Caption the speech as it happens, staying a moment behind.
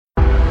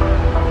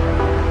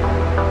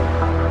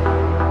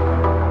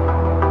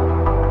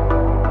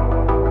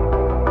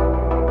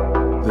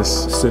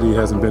city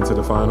hasn't been to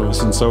the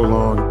finals in so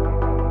long. It's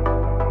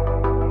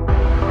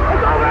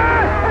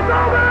over! It's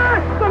over!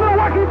 The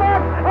Milwaukee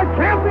Bucks are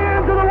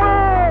champions of the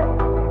world!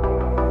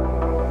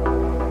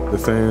 The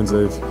fans,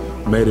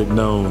 they've made it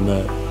known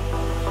that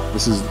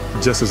this is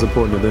just as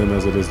important to them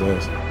as it is to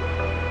us.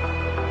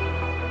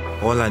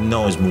 All I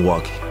know is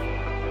Milwaukee.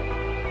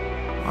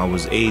 I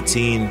was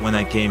 18 when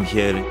I came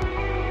here.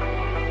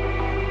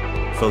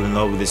 Fell in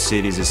love with the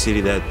city. It's a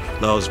city that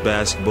loves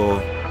basketball.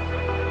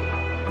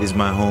 It's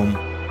my home.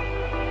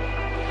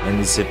 And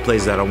it's a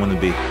place that I want to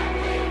be.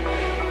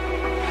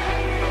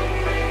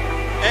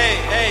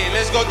 Hey,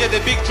 let's go get the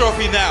big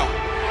trophy now.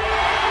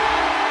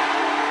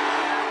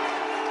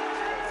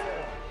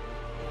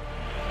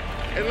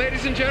 And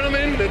ladies and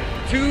gentlemen, the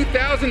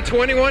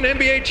 2021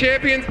 NBA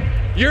champions,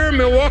 your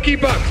Milwaukee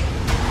Bucks.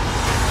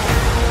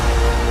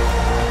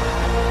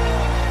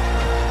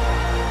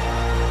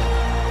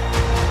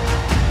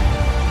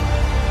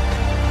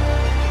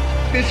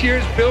 This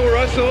year's Bill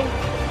Russell,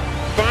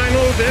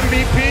 Finals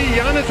MVP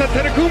Giannis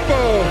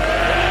Antetokounmpo.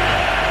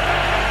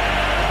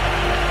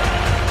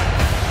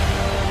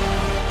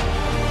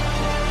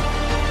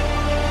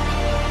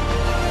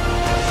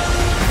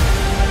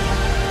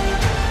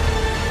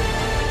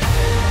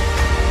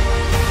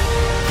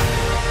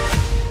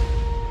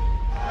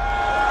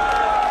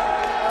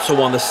 So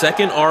on the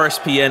second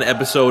RSPN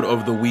episode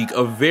of the week,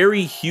 a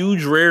very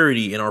huge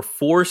rarity in our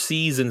 4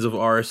 seasons of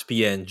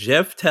RSPN,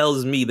 Jeff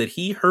tells me that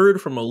he heard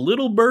from a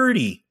little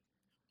birdie.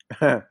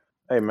 Hey,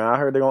 man, I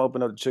heard they're going to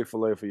open up the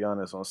Chick-fil-A for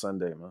Giannis on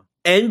Sunday, man.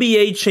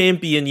 NBA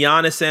champion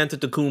Giannis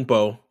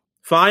Antetokounmpo,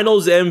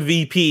 Finals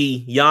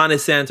MVP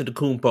Giannis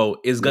Antetokounmpo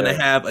is going to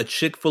have a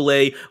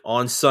Chick-fil-A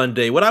on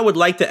Sunday. What I would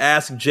like to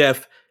ask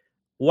Jeff,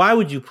 why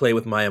would you play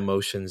with my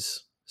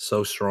emotions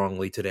so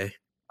strongly today?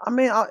 I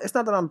mean, it's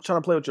not that I'm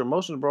trying to play with your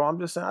emotions, bro. I'm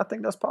just saying I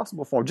think that's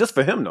possible for him. Just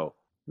for him, though.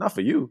 Not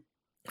for you.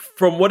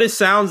 From what it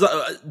sounds,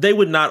 they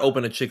would not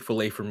open a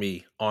Chick-fil-A for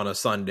me on a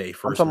Sunday.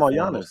 I'm talking about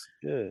Giannis.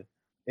 Yeah.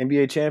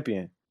 NBA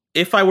champion.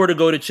 If I were to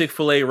go to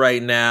Chick-fil-A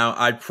right now,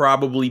 I'd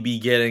probably be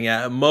getting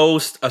at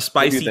most a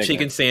spicy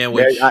chicken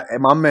sandwich. Yeah,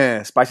 my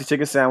man, spicy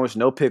chicken sandwich,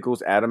 no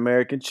pickles, add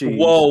American cheese.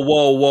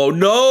 Whoa.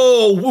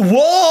 No.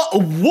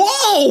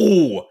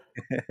 Whoa.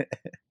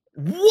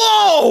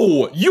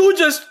 Whoa! You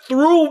just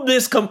threw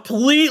this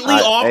completely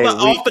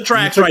off the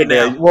tracks right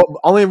now. Well,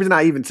 only reason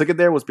I even took it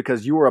there was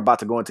because you were about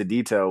to go into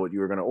detail what you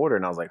were going to order,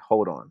 and I was like,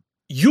 hold on.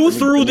 You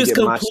threw this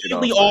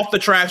completely off the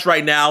tracks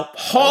right now.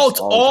 Halt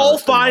all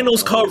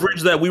finals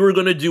coverage that we were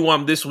going to do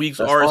on this week's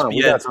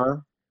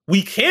RSPN.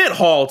 We can't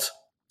halt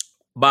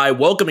by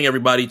welcoming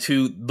everybody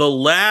to the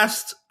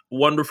last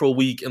wonderful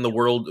week in the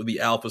world of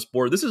the Alpha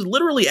Sport. This is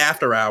literally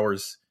after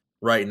hours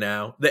right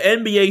now. The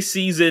NBA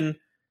season,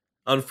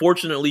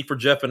 unfortunately for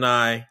Jeff and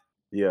I,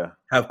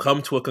 have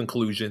come to a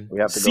conclusion.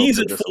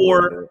 Season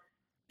 4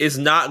 is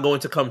not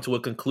going to come to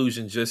a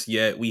conclusion just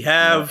yet. We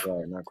have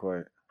not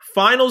quite.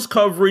 Finals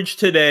coverage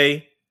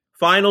today.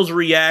 Finals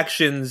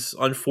reactions,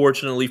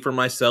 unfortunately for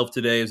myself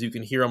today. As you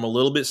can hear, I'm a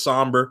little bit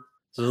somber.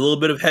 There's a little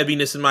bit of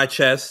heaviness in my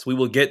chest. We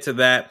will get to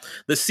that.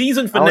 The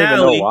season finale. I don't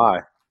even know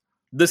why.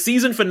 The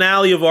season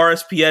finale of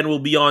RSPN will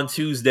be on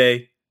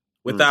Tuesday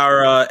with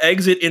our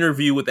exit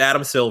interview with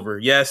Adam Silver.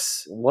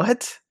 Yes.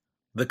 What?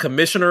 The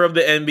commissioner of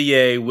the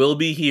NBA will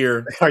be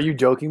here. Are you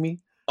joking me?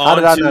 How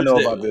did I not know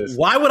about this?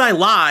 Why would I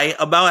lie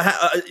about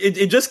how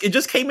it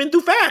just came in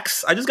through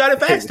fax? I just got it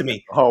faxed to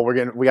me. Oh,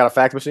 we got a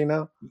fax machine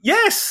now?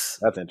 Yes.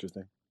 That's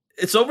interesting.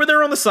 It's over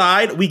there on the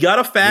side. We got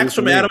a fax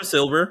from Adam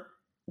Silver.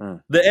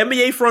 The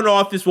NBA front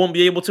office won't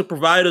be able to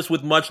provide us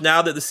with much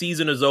now that the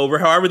season is over.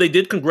 However, they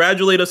did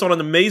congratulate us on an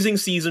amazing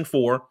season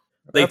 4.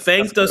 They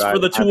thanked us for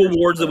the 2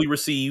 awards that we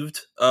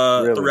received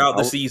throughout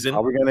the season.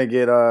 Are we going to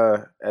get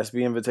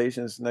SB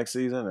invitations next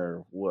season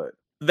or what?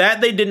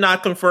 That they did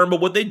not confirm, but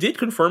what they did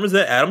confirm is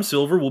that Adam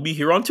Silver will be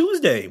here on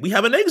Tuesday. We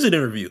have an exit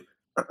interview.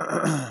 All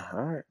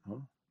right.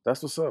 Well,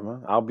 that's what's up,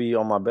 man. I'll be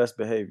on my best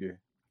behavior.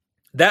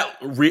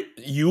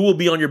 You will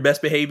be on your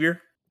best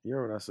behavior? You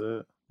heard what I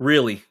said.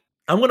 Really?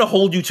 I'm going to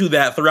hold you to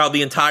that throughout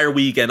the entire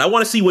weekend. I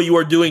want to see what you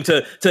are doing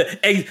to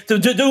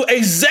do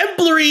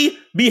exemplary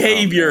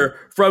behavior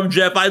from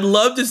Jeff. I'd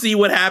love to see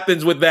what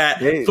happens with that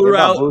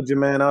throughout. They booed your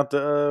man out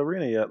the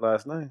arena yet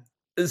last night.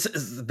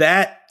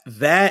 That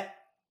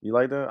you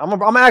like that?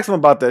 I'm asking him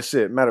about that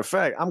shit. Matter of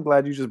fact, I'm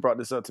glad you just brought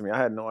this up to me. I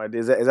had no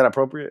idea. Is that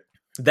appropriate?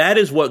 That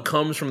is what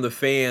comes from the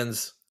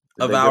fans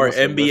of our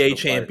NBA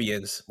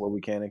champions. What we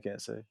can and can't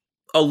say.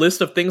 A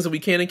list of things that we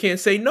can and can't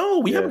say. No,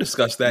 we haven't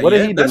discussed that yet. What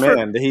did he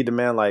demand? Did he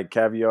demand like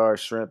caviar,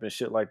 shrimp, and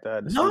shit like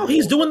that? No,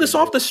 he's doing this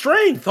off the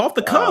strength, off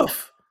the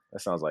cuff. That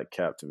sounds like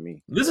cap to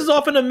me. This is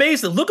often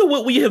amazing. Look at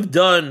what we have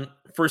done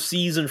for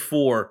season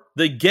 4.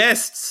 The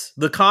guests,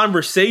 the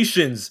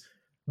conversations,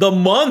 the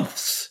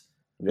months.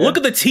 Yeah. Look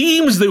at the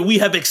teams that we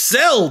have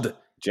excelled.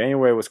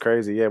 January was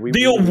crazy. Yeah,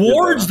 the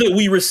awards that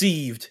we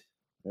received.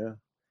 Yeah.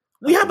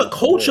 We have a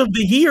Coach of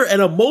the Year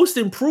and a Most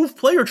Improved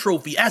Player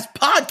trophy as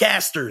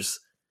podcasters.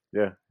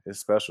 Yeah, it's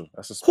special.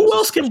 Who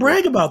else can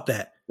brag about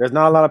that? There's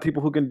not a lot of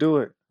people who can do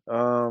it.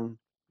 Yeah,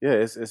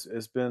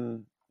 it's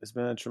been It's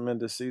been a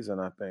tremendous season,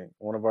 I think.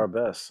 One of our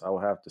best, I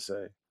would have to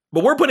say.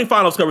 But we're putting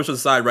finals coverage to the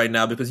side right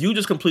now because you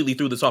just completely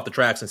threw this off the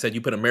tracks and said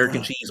you put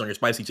American cheese on your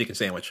spicy chicken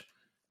sandwich.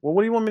 Well,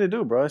 what do you want me to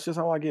do, bro? It's just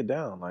how I get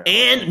down.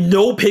 And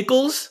no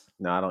pickles?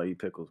 No, I don't eat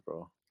pickles,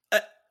 bro.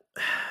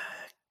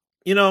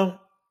 You know,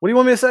 what do you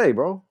want me to say,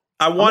 bro?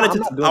 I wanted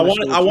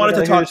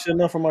to talk shit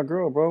enough for my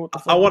girl, bro.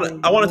 I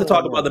wanted to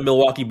talk about the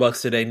Milwaukee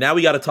Bucks today. Now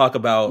we got to talk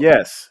about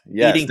yes.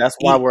 That's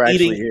why we're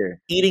actually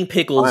here. Eating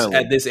pickles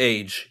at this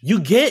age.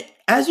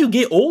 As you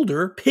get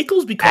older,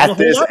 pickles become a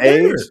whole lot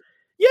better.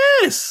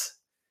 Yes.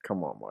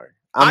 Come on, Mark.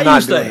 I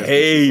used to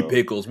hate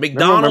pickles.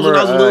 McDonald's when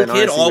I was a little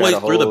kid always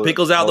threw the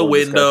pickles out the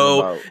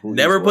window.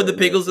 Never put the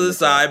pickles to the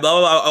side. Blah,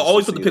 blah, blah. I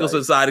always put the pickles to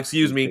the side.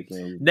 Excuse me.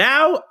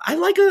 Now I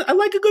like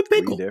a good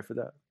pickle. Are you there for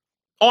that?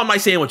 On my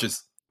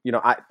sandwiches. You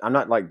know, I'm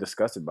not like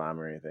disgusted by them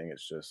or anything.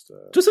 It's just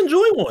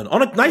enjoy one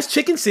on a nice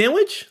chicken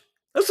sandwich.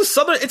 It's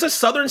a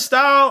southern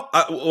style.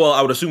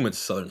 I would assume it's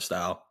a southern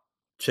style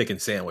chicken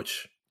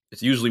sandwich.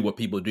 It's usually what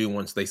people do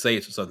once they say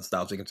it's a southern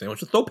style chicken sandwich.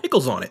 Just throw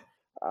pickles on it.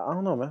 I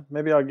don't know, man.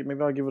 Maybe I'll give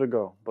it a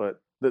go.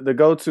 But the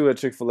go-to at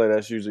Chick-fil-A,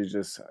 that's usually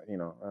just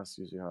that's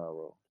usually how I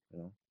roll.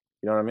 You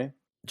know what I mean?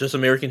 Just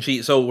American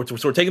cheese. So we're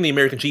taking the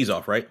American cheese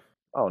off, right?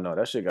 Oh no,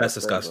 that shit. That's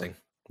disgusting.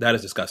 That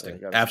is disgusting.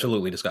 Yeah,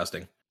 absolutely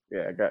disgusting.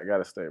 Yeah,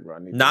 gotta stay, bro.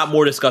 Not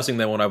more disgusting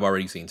than what I've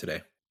already seen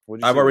today.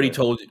 I've already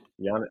told you.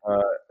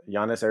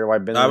 Giannis,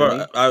 everybody bending the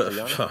knee?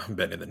 I've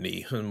bending the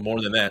knee.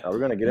 More than that. We're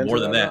going to get into more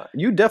than that.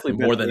 You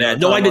definitely more than that.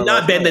 No, I did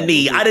not bend the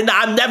knee.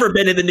 I've never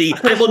bended the knee.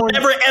 I will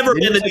never, ever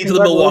bend the knee to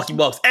the Milwaukee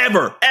Bucks.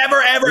 Ever.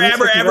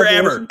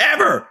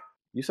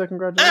 You said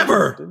congratulations.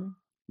 Ever. Didn't you?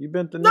 You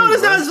bent the knee. No,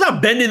 it's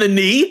not bending the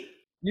knee.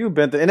 You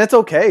bent it. And it's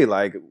okay.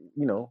 Like,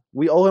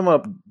 we owe him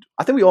up.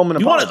 I think we owe him an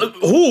apology.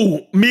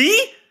 Who?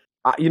 Me?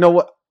 You know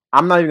what?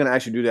 I'm not even going to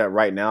actually do that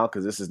right now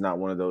because this is not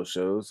one of those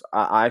shows.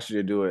 I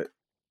actually do it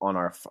on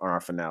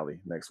our finale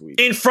next week.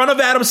 In front of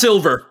Adam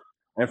Silver.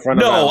 I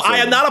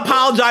am not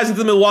apologizing to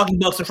the Milwaukee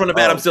Bucks in front of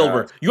Adam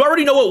Silver. You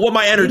already know what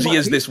my energy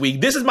is this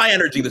week. This is my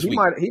energy this week.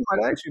 He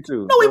might ask you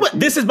to. No,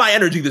 this is my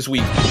energy this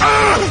week.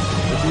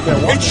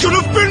 It should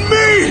have been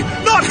me,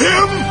 not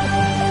him.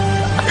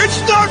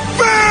 It's not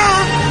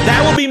fair.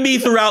 That will be me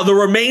throughout the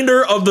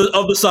remainder of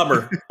the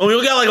summer.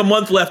 We got like a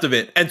month left of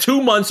it, and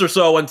 2 months or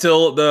so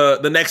until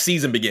the next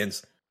season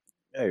begins.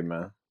 Hey,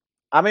 man.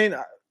 I mean,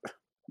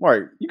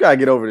 Mark, you gotta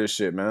get over this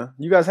shit, man.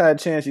 You guys had a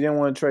chance. You didn't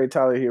want to trade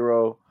Tyler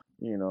Hero.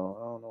 I don't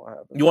know what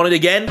happened. You want it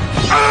again?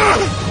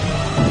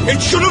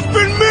 It should have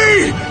been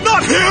me,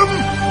 not him.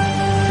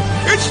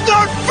 It's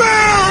not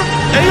fair.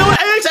 And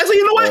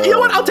you know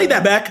what? I'll take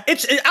that back.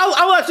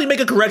 I'll actually make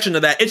a correction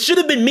to that. It should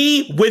have been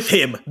me with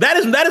him. That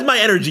is my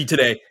energy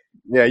today.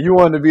 Yeah, you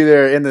wanted to be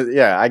there in the.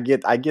 Yeah, I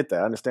get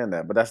that. I understand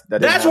that, but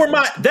that's where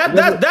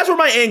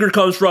my anger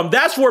comes from.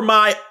 That's where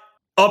my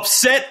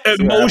upset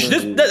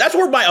emotions. That's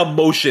where my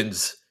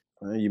emotions.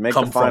 You make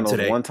the finals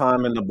one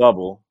time in the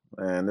bubble,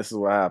 and this is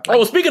what happened.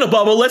 Oh, speaking of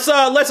bubble, let's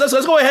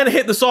go ahead and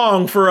hit the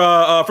song for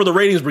the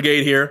ratings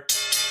brigade here.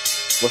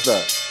 What's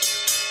that?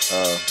 Yeah,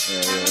 let's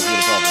get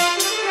it poppin'.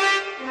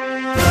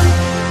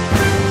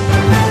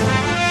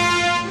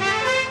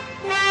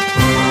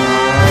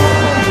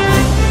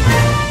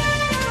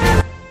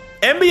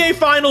 NBA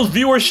Finals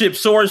viewership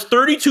soars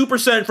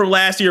 32% from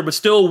last year, but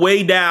still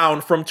way down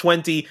from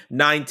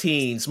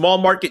 2019. Small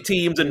market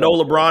teams and no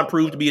LeBron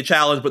proved to be a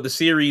challenge, but the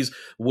series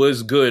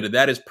was good.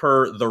 That is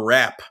per The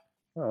Wrap.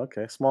 Oh,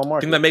 okay. Small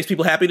market. Think that makes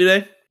people happy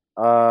today?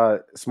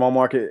 Small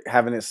market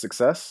having its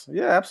success?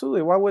 Yeah,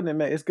 absolutely. Why wouldn't it,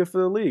 man? It's good for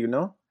the league,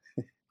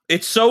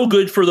 It's so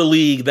good for the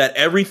league that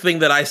everything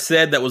that I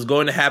said that was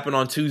going to happen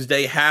on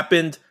Tuesday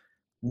happened.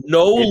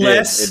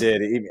 It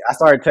did. I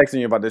started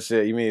texting you about this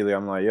shit immediately.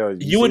 I'm like, yo,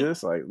 you see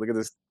this? Like, look at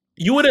this.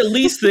 You would at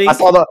least think I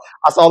saw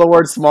the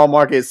word small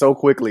market so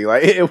quickly.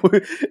 Like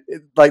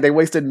like they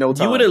wasted no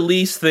time. You would at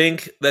least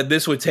think that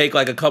this would take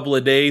like a couple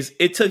of days.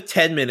 It took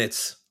 10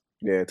 minutes.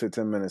 Yeah, it took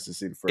 10 minutes to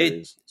see the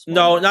phrase.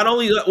 Not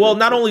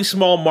only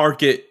small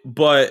market,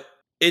 but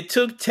it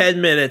took 10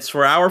 minutes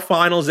for our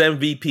finals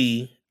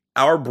MVP,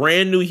 our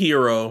brand new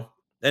hero.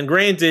 And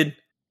granted,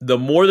 the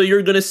more that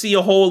you're going to see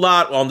a whole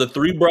lot on the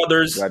three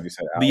brothers,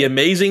 the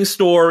amazing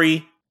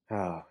story,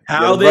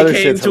 how they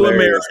came to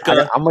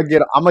America. I'm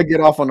gonna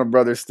get off on the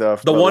brother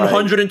stuff. The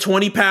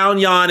 120-pound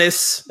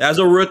Giannis as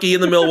a rookie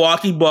in the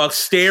Milwaukee Bucks,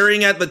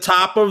 staring at the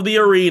top of the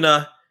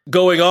arena,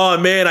 going, "Oh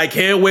man, I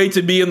can't wait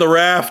to be in the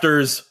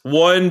rafters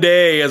one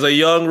day as a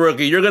young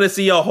rookie." You're gonna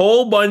see a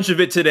whole bunch of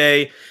it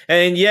today,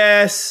 and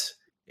yes,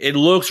 it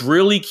looks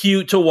really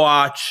cute to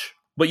watch.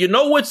 But you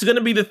know what's gonna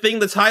be the thing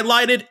that's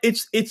highlighted?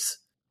 It's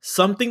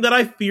something that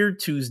I feared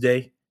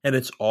Tuesday, and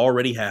it's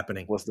already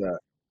happening. What's that?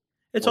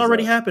 It's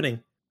already happening.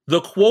 The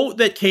quote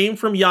that came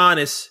from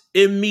Giannis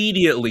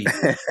immediately,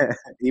 like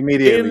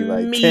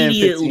 10,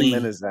 15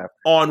 minutes after,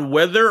 on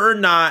whether or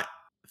not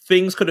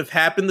things could have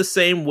happened the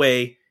same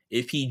way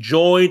if he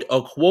joined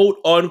a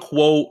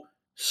quote-unquote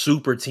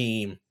super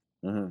team.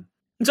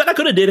 Mm-hmm. So I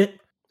could have did it.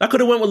 I could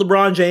have went with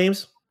LeBron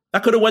James. I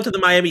could have went to the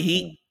Miami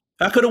Heat.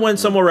 I could have went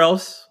somewhere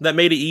else that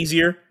made it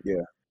easier.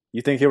 Yeah.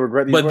 You think he'll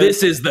regret these But words?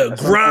 this is the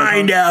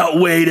grind out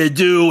way to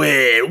do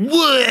it.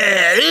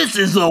 This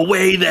is the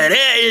way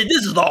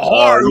this is the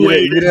hard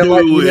way to do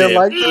it. You didn't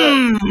like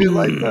that? You didn't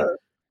like that?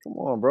 Come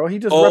on, bro. He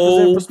just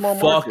represented for small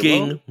market,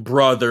 fucking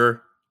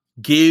brother.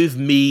 Give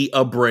me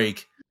a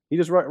break. He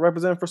just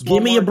represented for small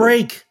Give me market. a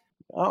break.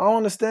 I don't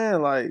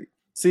understand. Like,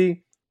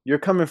 see, you're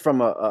coming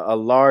from a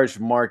large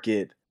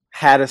market,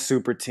 had a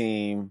super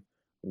team,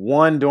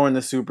 won during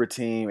the super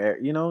team.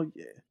 You know,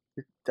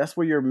 that's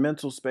where your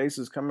mental space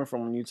is coming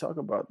from when you talk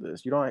about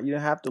this. You don't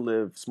have to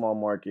live small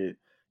market.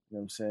 You know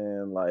what I'm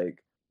saying?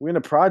 Like, we're in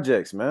the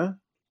projects, man.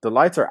 The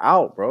lights are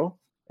out, bro.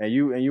 And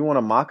you want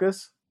to mock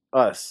us?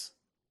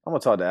 I'm gonna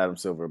talk to Adam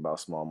Silver about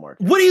small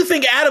markets. What do you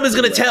think Adam is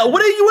gonna tell?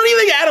 What do you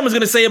think Adam is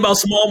gonna say about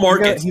small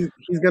markets?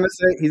 He's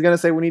gonna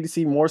say we need to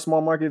see more small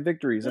market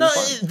victories. No,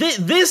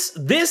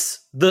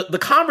 the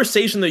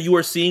conversation that you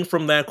are seeing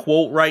from that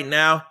quote right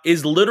now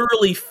is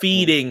literally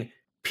feeding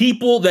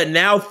people that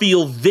now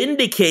feel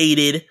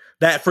vindicated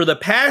that for the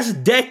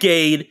past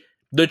decade,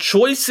 the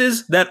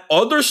choices that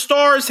other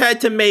stars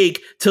had to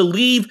make to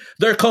leave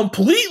their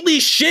completely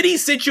shitty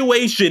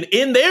situation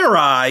in their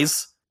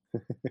eyes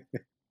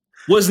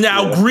was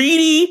now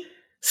greedy,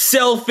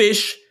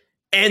 selfish,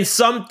 and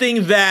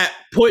something that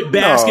put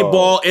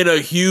basketball in a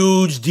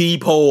huge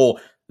deep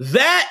hole.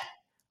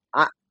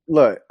 I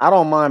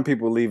don't mind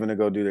people leaving to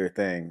go do their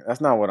thing.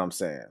 That's not what I'm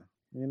saying.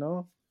 You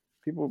know,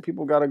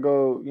 people got to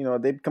go. You know,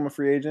 they become a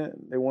free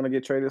agent. They want to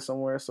get traded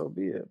somewhere, so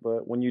be it.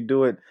 But when you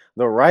do it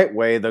the right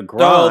way, the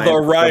grind, the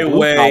right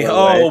way.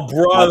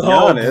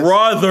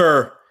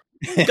 Brother.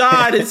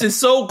 God, this is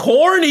so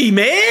corny,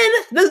 man.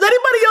 Does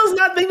anybody else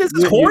not think this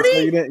is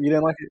corny? You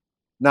didn't like it?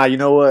 Nah, you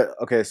know what?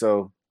 Okay,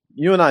 so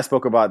you and I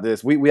spoke about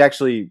this. We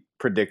actually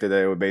predicted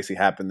that it would basically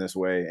happen this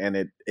way, and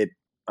it.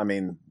 I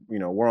mean, you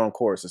know, we're on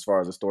course as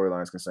far as the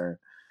storyline is concerned.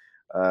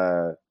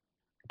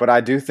 But I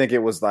do think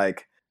it was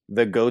like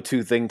the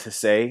go-to thing to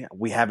say.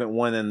 We haven't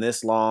won in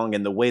this long,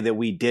 and the way that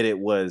we did it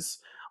was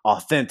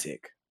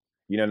authentic.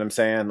 You know what I'm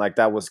saying? Like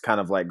that was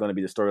kind of like going to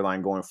be the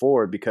storyline going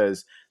forward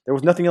because there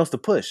was nothing else to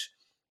push.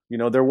 You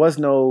know, there was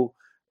no.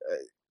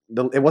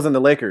 It wasn't the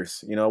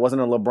Lakers, you know. It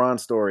wasn't a LeBron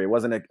story. It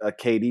wasn't a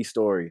KD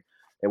story.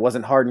 It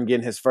wasn't Harden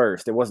getting his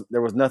first. There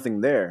was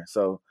nothing there.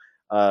 So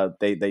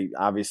they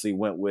obviously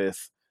went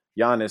with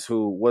Giannis,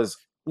 who was,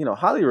 you know,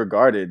 highly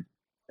regarded.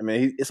 I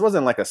mean, this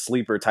wasn't like a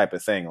sleeper type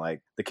of thing.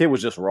 Like the kid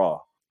was just raw,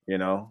 you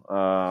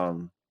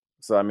know.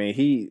 So I mean,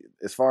 he,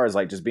 as far as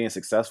like just being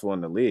successful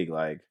in the league,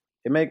 like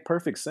it made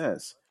perfect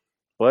sense.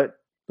 But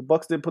the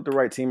Bucks did put the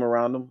right team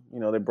around them. You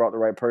know, they brought the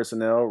right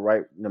personnel,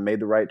 made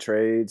the right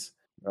trades.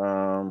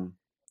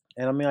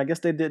 And I mean, I guess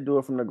they did do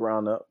it from the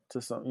ground up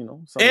to some, you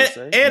know, some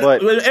say. And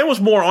what's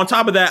more, on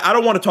top of that, I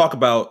don't want to talk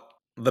about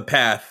the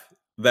path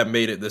that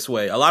made it this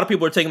way. A lot of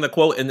people are taking the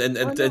quote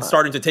and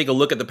starting to take a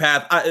look at the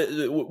path.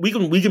 We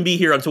can be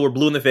here until we're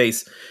blue in the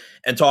face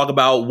and talk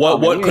about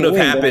what could have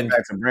happened.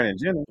 Back to Brandon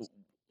Jennings.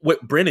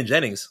 With Brandon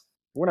Jennings.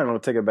 We're not going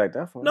to take it back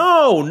that far.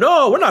 No,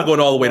 we're not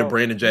going all the way to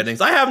Brandon Jennings.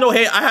 I have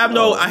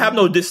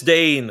no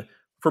disdain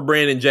for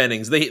Brandon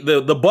Jennings.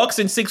 The Bucks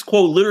in 6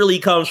 quote literally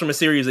comes from a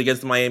series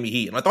against the Miami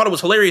Heat. And I thought it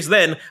was hilarious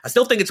then. I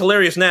still think it's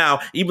hilarious now,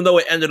 even though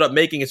it ended up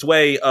making its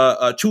way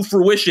to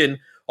fruition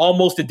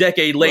almost a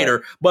decade later.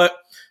 Right. But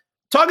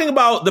talking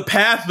about the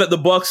path that the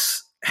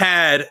Bucks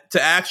had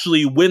to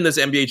actually win this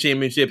NBA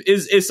championship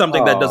is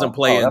something that doesn't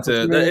play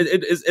into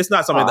it's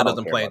not something that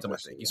doesn't play into my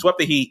thing. You swept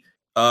the Heat,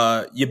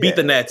 you beat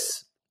the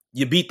Nets,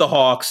 you beat the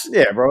Hawks.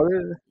 Yeah, bro.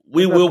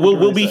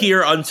 We'll be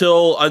here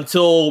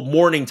until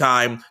morning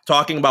time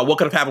talking about what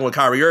could have happened with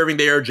Kyrie Irving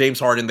there, James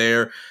Harden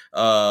there,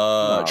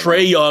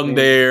 Trae Young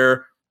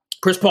there,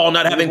 Chris Paul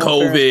not having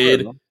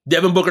COVID,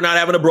 Devin Booker not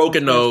having a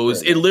broken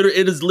nose. It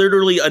is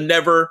literally a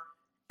never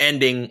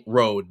ending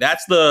road.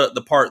 That's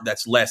the part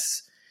that's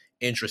less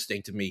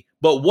interesting to me.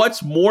 But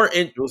what's more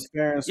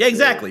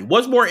exactly.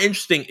 What's more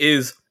interesting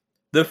is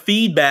the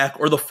feedback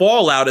or the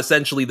fallout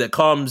essentially that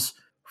comes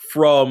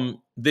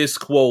from this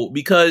quote,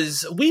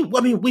 because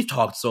we've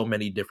talked so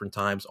many different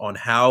times on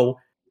how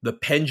the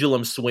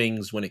pendulum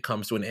swings when it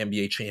comes to an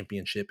NBA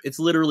championship. It's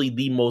literally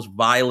the most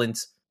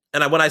violent,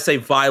 and when I say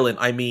violent,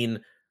 I mean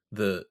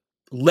the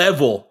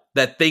level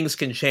that things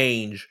can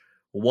change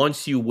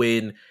once you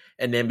win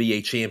an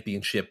NBA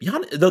championship.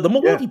 The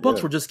Milwaukee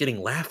Bucks were just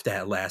getting laughed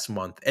at last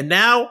month, and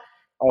now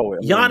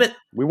Giannis.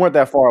 We weren't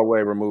that far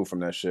away removed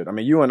from that shit. I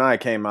mean, you and I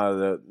came out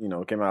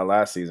of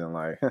last season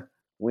like.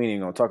 We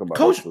ain't gonna talk about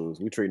those fools.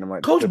 We treating them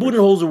like Coach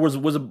Budenholzer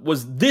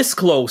was this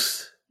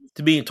close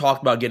to being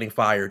talked about getting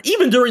fired.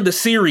 Even during the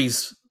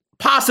series,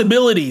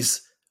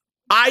 possibilities,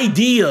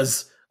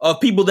 ideas of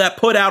people that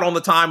put out on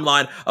the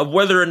timeline of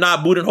whether or not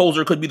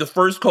Budenholzer could be the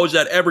first coach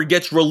that ever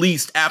gets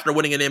released after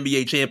winning an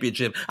NBA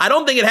championship. I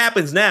don't think it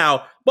happens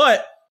now,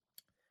 but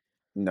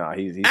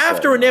he's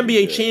after an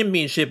NBA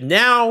championship,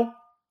 now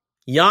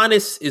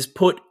Giannis is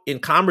put in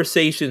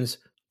conversations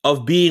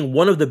of being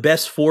one of the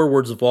best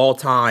forwards of all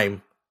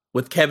time.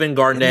 With Kevin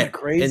Garnett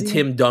and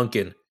Tim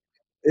Duncan.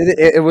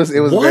 It was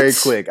very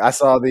quick. I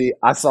saw the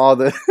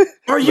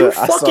Are you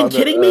fucking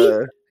kidding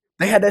me?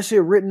 They had that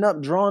shit written up,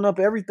 drawn up,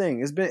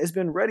 everything. It's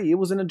been ready. It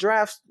was in the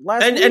draft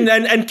last week.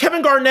 And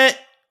Kevin Garnett,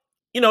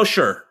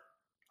 sure.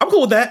 I'm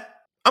cool with that.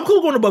 I'm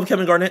cool going above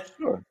Kevin Garnett.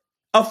 Sure.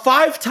 A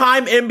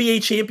 5-time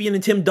NBA champion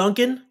in Tim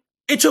Duncan.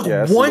 It took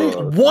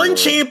one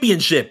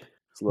championship.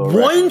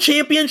 One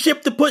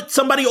championship to put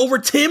somebody over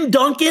Tim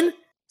Duncan.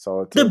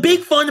 The big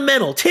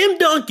fundamental, Tim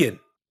Duncan.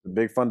 The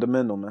big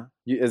fundamental, man.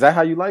 Is that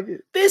how you like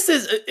it?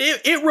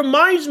 It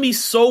reminds me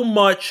so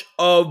much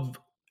of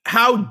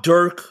how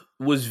Dirk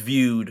was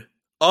viewed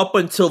up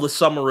until the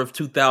summer of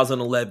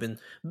 2011.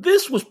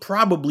 This was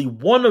probably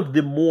one of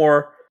the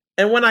more,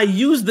 and when I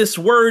use this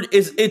word,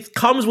 it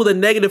comes with a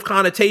negative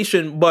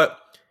connotation, but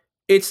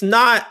it's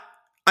not,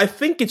 I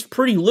think it's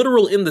pretty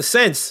literal in the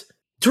sense,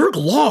 Dirk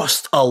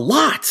lost a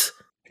lot.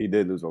 He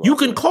did lose a lot. You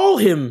can call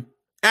him,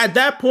 at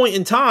that point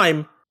in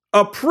time,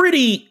 a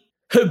pretty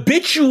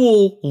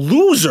habitual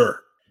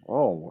loser.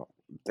 Oh,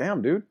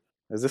 damn, dude.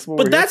 Is this what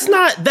But that's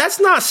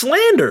not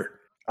slander.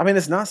 I mean,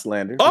 it's not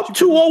slander. Up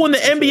 2-0 in the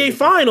NBA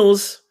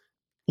Finals,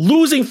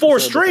 losing 4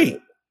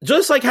 straight.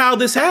 Just like how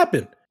this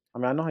happened. I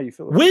mean, I know how you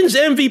feel. Wins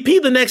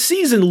MVP the next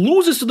season,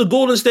 loses to the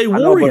Golden State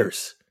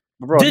Warriors.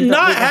 Bro, did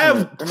not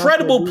have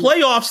credible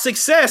playoff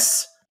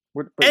success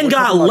and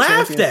got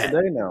laughed at.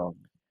 Now.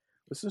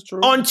 This is true.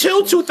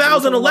 Until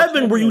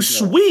 2011, where you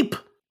sweep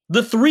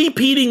the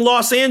three-peating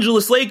Los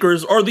Angeles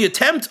Lakers, or the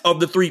attempt of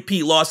the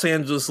three-peat Los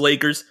Angeles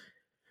Lakers,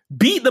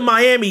 beat the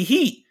Miami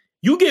Heat.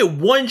 You get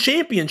one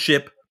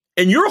championship,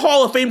 and your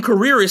Hall of Fame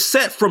career is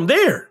set from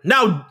there.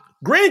 Now,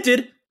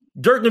 granted,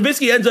 Dirk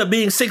Nowitzki ends up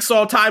being 6th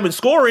all-time in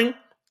scoring.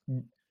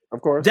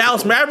 Of course.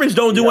 Dallas Mavericks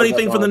don't do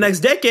anything for the next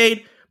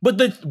decade.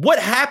 But what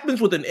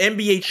happens with an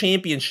NBA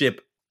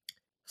championship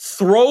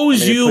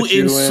throws you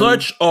in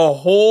such a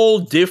whole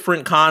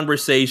different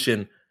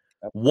conversation.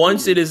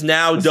 Once it is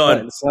now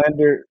done.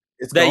 Slander.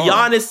 That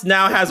Giannis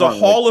now has a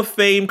Hall of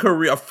Fame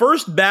career, a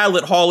first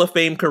ballot Hall of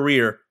Fame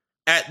career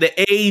at the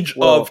age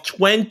of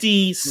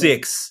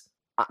 26.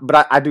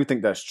 But I do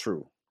think that's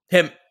true.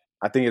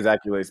 I think his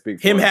accolades speak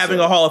for him having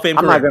a Hall of Fame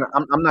career.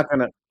 I'm not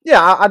gonna.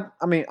 Yeah,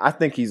 I mean, I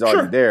think he's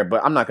already there,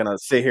 but I'm not gonna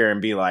sit here and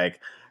be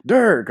like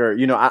Dirk, or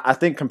I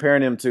think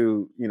comparing him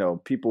to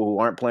people who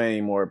aren't playing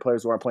anymore,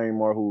 players who aren't playing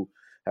anymore, who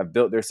have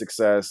built their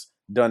success,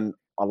 done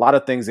a lot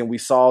of things, and we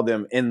saw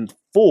them in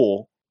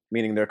full,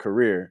 meaning their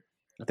career.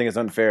 I think it's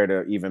unfair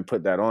to even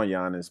put that on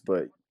Giannis,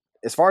 but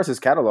as far as his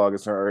catalog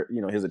is, or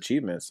his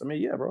achievements, I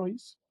mean, yeah, bro,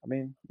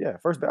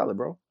 first ballot,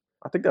 bro.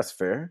 I think that's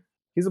fair.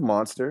 He's a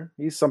monster.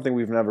 He's something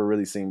we've never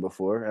really seen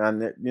before,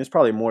 and there's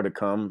probably more to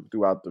come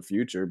throughout the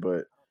future.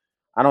 But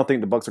I don't think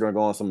the Bucks are going to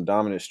go on some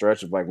dominant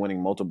stretch of like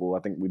winning multiple. I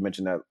think we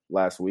mentioned that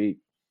last week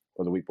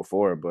or the week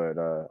before, but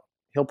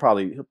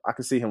I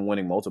could see him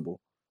winning multiple.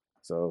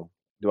 So,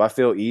 do I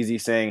feel easy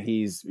saying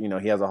he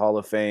has a Hall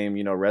of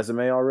Fame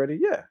resume already?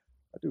 Yeah,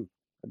 I do.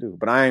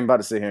 But I ain't about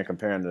to sit here and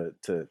compare him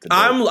to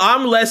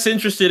I'm less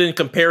interested in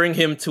comparing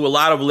him to a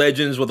lot of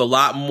legends with a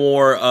lot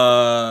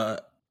more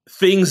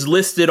things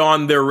listed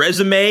on their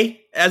resume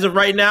as of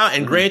right now.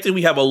 And granted,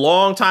 we have a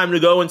long time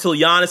to go until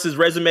Giannis's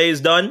resume is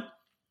done.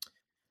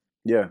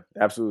 Yeah,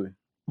 absolutely.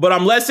 But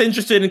I'm less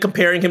interested in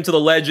comparing him to the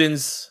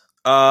legends.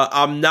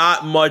 I'm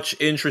not much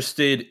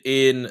interested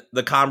in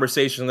the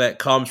conversation that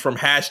comes from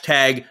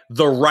hashtag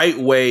the right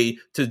way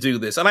to do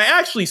this. And I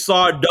actually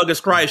saw Douglas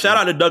Christ. Shout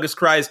out to Douglas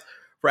Christ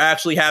for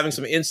actually having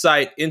some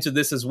insight into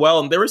this as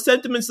well. And there were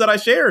sentiments that I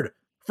shared.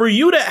 For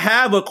you to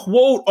have a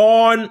quote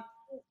on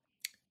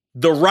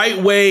the right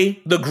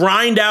way, the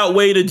grind out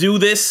way to do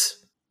this,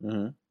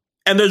 and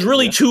there's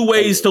really two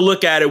ways to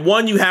look at it.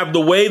 One, you have the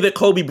way that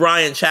Kobe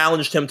Bryant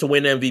challenged him to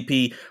win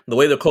MVP, the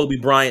way that Kobe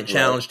Bryant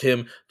challenged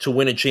him to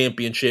win a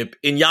championship.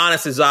 In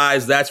Giannis's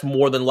eyes, that's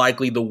more than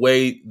likely the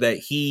way that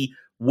he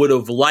would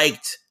have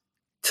liked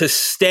to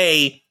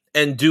stay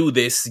and do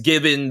this,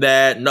 given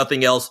that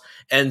nothing else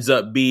ends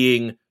up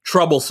being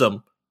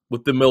troublesome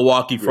with the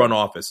Milwaukee front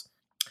office.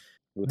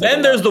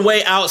 Then there's the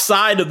way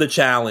outside of the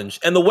challenge.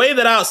 And the way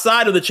that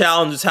outside of the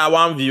challenge is how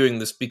I'm viewing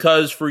this,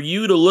 because for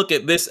you to look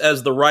at this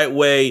as the right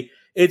way,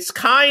 it's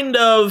kind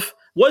of,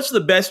 what's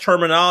the best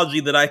terminology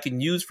that I can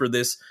use for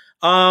this?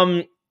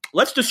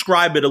 Let's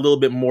describe it a little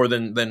bit more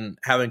than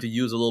having to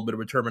use a little bit of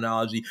a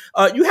terminology.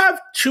 You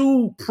have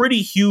two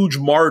pretty huge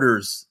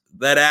martyrs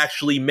that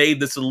actually made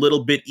this a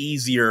little bit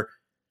easier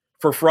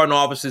for front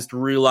offices to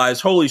realize,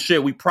 holy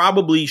shit, we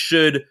probably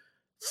should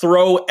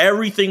throw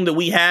everything that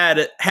we have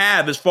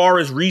as far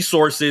as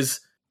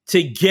resources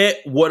to get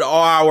what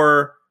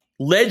our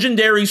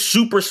legendary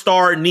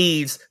superstar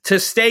needs to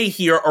stay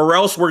here, or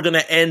else we're going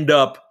to end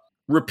up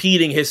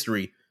repeating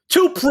history.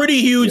 Two pretty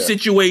huge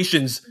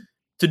situations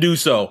to do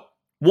so.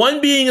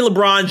 One being in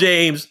LeBron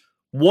James,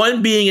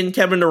 one being in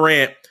Kevin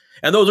Durant.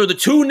 And those are the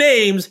two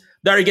names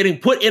that are getting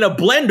put in a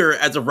blender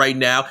as of right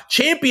now.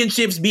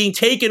 Championships being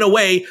taken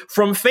away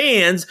from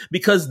fans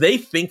because they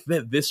think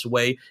that this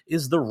way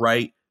is the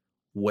right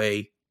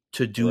way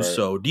to do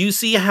so. Do you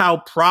see how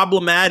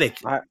problematic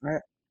I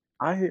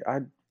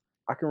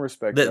can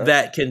respect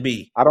that can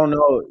be? I don't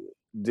know.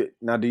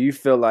 Now, do you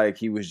feel like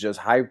he was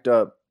just hyped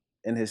up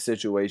in his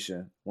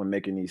situation when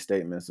making these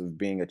statements of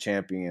being a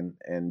champion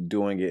and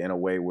doing it in a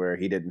way where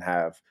he didn't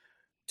have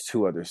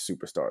two other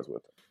superstars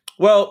with him?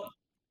 Well,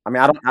 I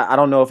mean, I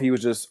don't know if he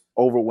was just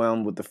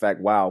overwhelmed with the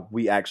fact, wow,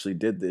 we actually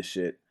did this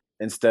shit,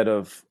 instead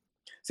of,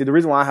 see, the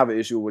reason why I have an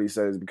issue with what he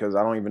said is because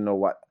I don't even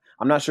know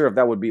I'm not sure if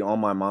that would be on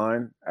my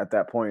mind at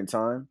that point in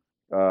time.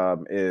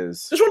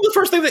 It's one of the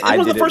first things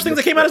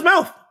that came out of his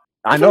mouth.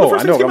 I know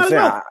what I'm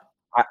saying.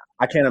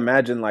 I can't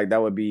imagine like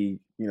that would be,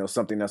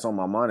 something that's on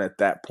my mind at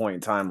that point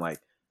in time. Like,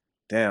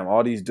 damn,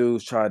 all these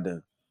dudes tried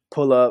to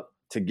pull up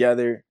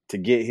together to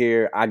get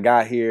here. I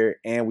got here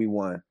and we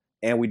won,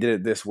 and we did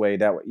it this way,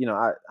 that way.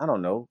 I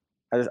don't know.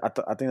 I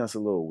think that's a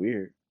little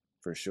weird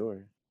for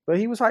sure. But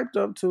he was hyped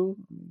up too.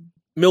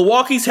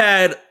 Milwaukee's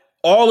had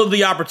all of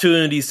the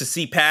opportunities to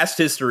see past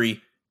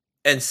history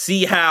and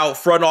see how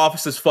front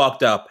offices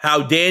fucked up,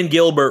 how Dan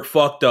Gilbert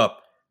fucked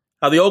up,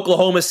 how the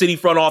Oklahoma City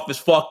front office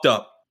fucked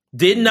up.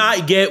 Did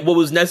not get what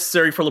was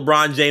necessary for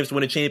LeBron James to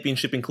win a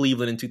championship in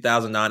Cleveland in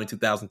 2009 and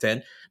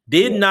 2010.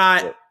 Did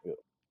not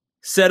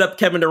set up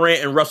Kevin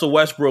Durant and Russell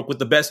Westbrook with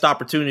the best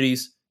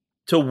opportunities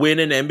to win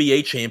an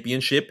NBA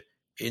championship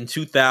in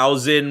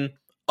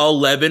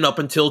 2011 up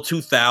until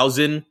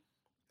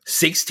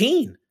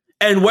 2016.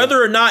 And whether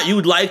or not you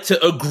would like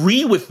to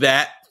agree with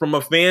that from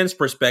a fan's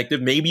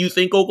perspective, maybe you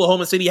think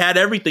Oklahoma City had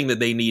everything that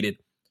they needed.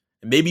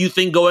 And maybe you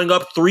think going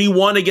up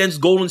 3-1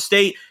 against Golden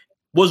State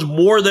was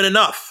more than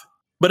enough.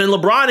 But in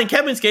LeBron and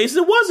Kevin's case,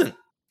 it wasn't.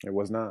 It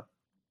was not.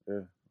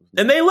 Yeah,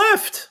 and they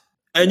left.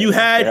 And you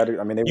had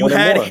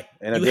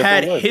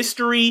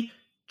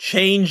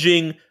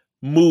history-changing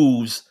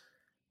moves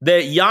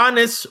that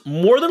Giannis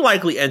more than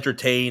likely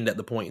entertained at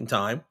the point in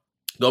time,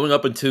 going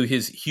up into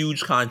his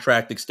huge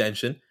contract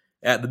extension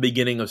at the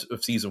beginning of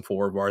season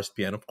 4 of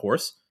RSPN, of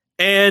course.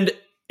 And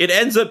it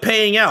ends up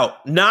paying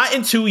out. Not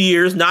in 2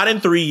 years, not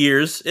in 3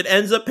 years. It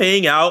ends up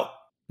paying out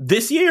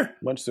this year.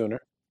 Much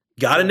sooner.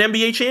 Got an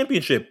NBA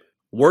championship.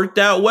 Worked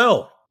out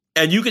well.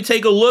 And you can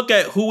take a look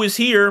at who is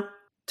here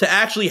to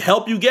actually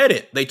help you get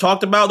it. They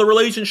talked about the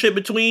relationship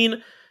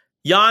between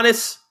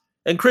Giannis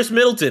and Chris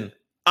Middleton.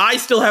 I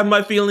still have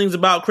my feelings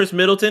about Chris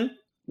Middleton.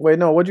 Wait,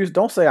 no,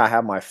 don't say I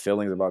have my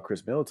feelings about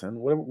Chris Middleton.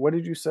 What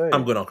did you say?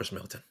 I'm good on Chris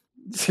Middleton.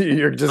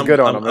 You're just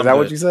good on him. Is that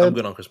what you said? I'm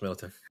good on Chris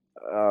Middleton.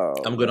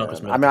 I'm good on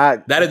Chris Middleton. I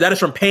mean, that is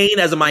from pain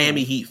as a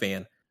Miami Heat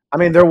fan. I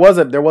mean, there was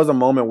a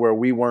moment where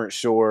we weren't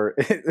sure,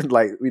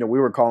 like, we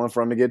were calling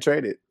for him to get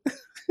traded.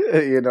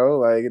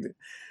 Like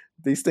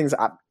these things.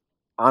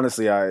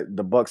 Honestly,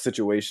 the Bucks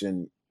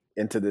situation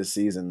into this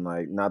season,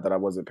 like, not that I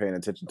wasn't paying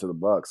attention to the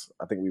Bucks.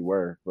 I think we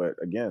were, but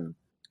again,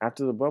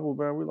 after the bubble,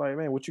 man, we're like,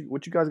 man, what you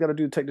guys got to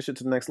do to take this shit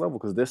to the next level?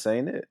 Because this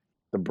ain't it.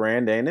 The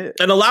brand ain't it.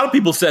 And a lot of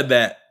people said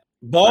that.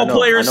 Ball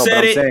players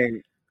said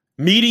it.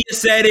 Media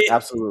said it.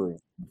 Absolutely.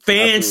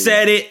 Fans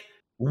said it.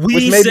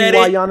 Which may be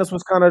why Giannis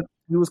was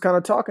kind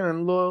of talking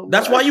and little.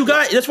 That's why you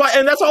got. That's why,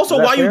 and that's also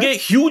why you get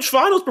huge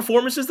finals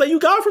performances that you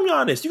got from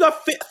Giannis. You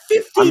got 50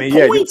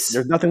 points.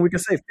 There's nothing we can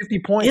say. 50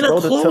 points in a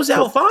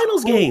closeout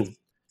finals game.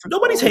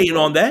 Nobody's hating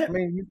on that. I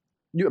mean,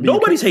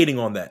 nobody's hating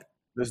on that.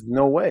 There's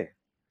no way.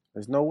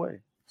 It's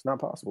not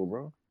possible,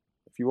 bro.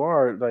 If you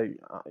are, like,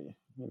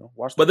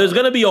 watch. But there's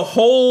gonna be a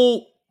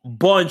whole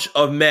bunch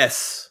of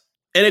mess,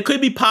 and it could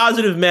be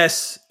positive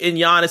mess in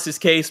Giannis's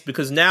case,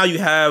 because now you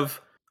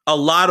have a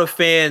lot of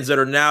fans that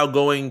are now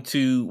going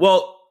to,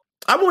 well,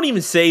 I won't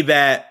even say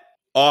that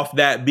off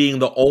that being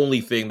the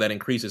only thing that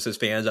increases his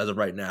fans as of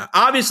right now.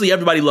 Obviously,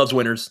 everybody loves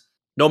winners.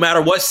 No matter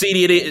what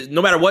city it is,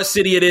 no matter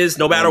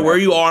where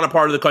you are in a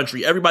part of the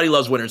country, everybody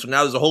loves winners. So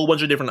now there's a whole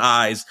bunch of different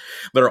eyes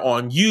that are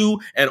on you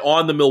and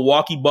on the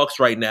Milwaukee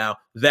Bucks right now,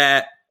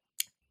 that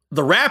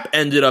The Wrap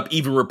ended up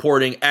even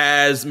reporting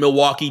as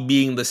Milwaukee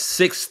being the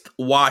 6th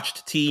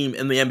watched team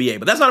in the NBA.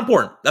 But that's not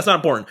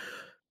important.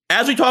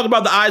 As we talk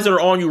about the eyes that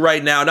are on you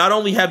right now, not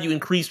only have you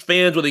increased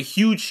fans with a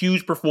huge,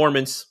 huge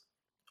performance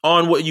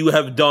on what you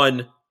have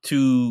done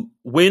to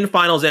win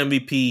Finals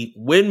MVP,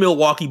 win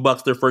Milwaukee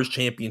Bucks their first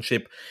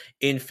championship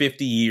in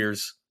 50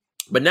 years,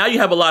 but now you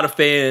have a lot of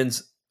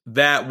fans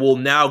that will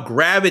now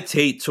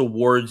gravitate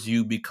towards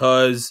you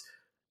because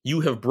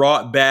you have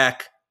brought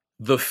back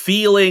the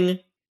feeling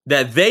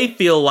that they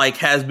feel like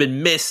has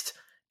been missed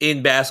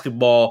in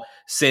basketball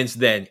since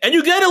then. And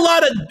you get a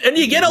lot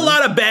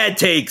of bad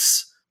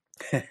takes.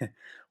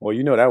 Well,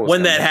 that was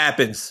when that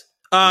happens.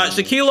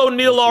 Shaquille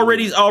O'Neal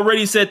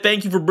already said,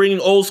 "Thank you for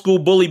bringing old school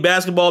bully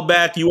basketball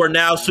back. You are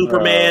now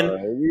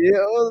Superman."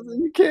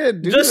 You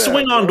can't do just that,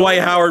 swing on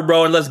Dwight Howard,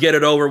 bro, and let's get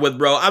it over with,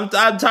 bro. I'm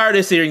tired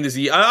of hearing this.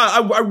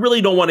 I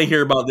really don't want to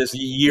hear about this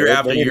year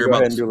after year.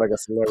 About this. Like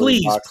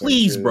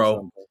please,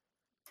 bro.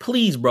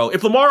 Please, bro.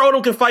 If Lamar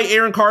Odom can fight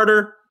Aaron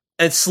Carter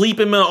and sleep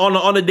him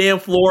on the damn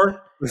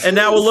floor, and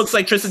now it looks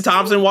like Tristan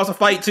Thompson wants to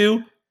fight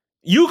too,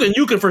 you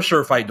can for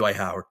sure fight Dwight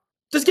Howard.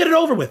 Just get it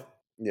over with.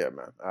 Yeah,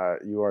 man.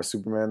 You are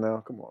Superman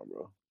now? Come on,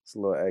 bro. It's a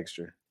little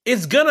extra.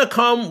 It's going to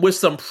come with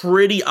some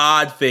pretty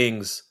odd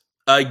things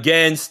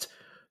against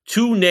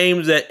two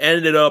names that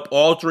ended up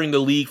altering the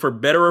league for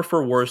better or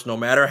for worse, no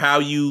matter how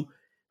you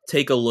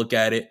take a look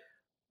at it.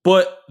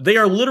 but they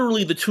are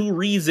literally the two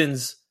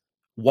reasons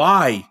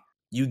why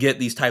you get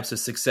these types of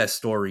success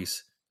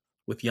stories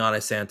with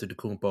Giannis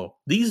Antetokounmpo.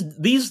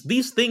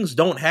 These things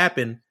don't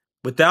happen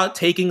without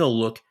taking a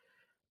look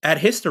at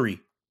history.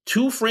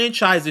 Two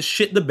franchises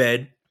shit the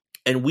bed,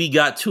 and we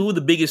got two of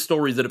the biggest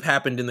stories that have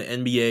happened in the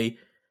NBA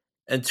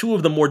and two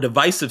of the more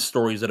divisive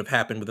stories that have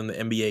happened within the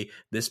NBA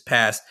this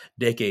past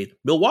decade.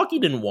 Milwaukee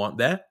didn't want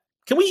that.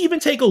 Can we even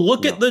take a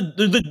look at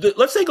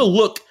let's take a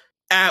look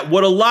at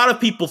what a lot of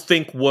people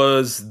think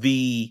was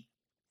the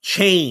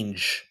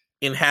change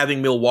in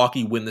having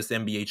Milwaukee win this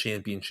NBA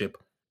championship.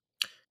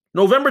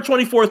 November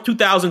 24th,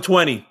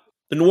 2020,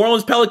 the New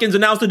Orleans Pelicans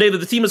announced today that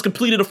the team has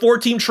completed a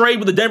 4-team trade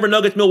with the Denver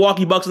Nuggets,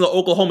 Milwaukee Bucks, and the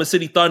Oklahoma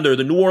City Thunder.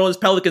 The New Orleans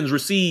Pelicans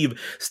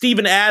receive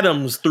Steven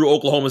Adams through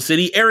Oklahoma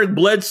City, Eric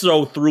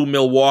Bledsoe through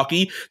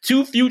Milwaukee,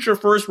 2 future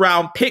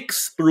first-round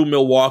picks through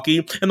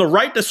Milwaukee, and the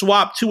right to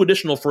swap 2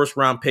 additional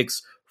first-round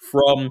picks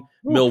from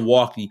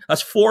Milwaukee.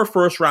 That's 4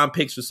 first-round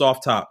picks just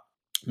off top.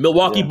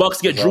 Milwaukee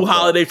Bucks get Drew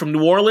Holiday from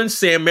New Orleans,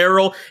 Sam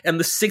Merrill, and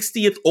the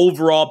 60th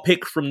overall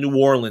pick from New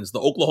Orleans. The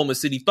Oklahoma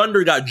City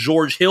Thunder got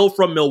George Hill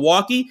from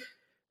Milwaukee,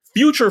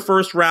 future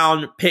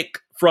first-round pick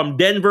from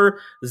Denver,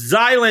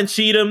 Zylan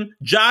Cheatham,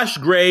 Josh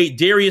Gray,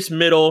 Darius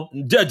Miller,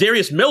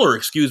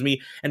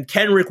 and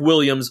Kenrick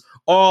Williams,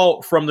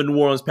 all from the New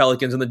Orleans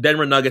Pelicans. And the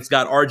Denver Nuggets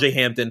got RJ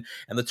Hampton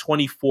and the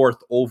 24th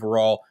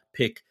overall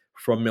pick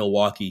from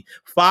Milwaukee.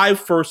 5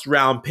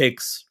 first-round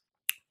picks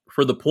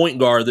for the point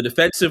guard, the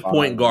defensive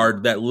point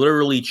guard that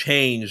literally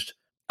changed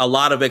a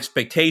lot of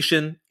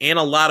expectation and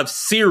a lot of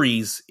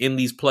series in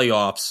these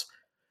playoffs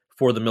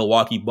for the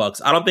Milwaukee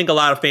Bucks. I don't think a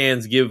lot of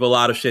fans give a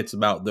lot of shits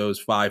about those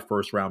 5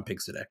 first-round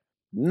picks today.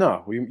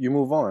 No, you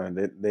move on.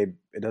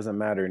 It doesn't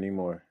matter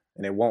anymore,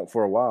 and it won't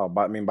for a while.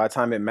 But I mean, by the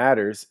time it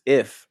matters,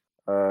 if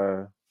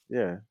their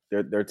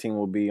team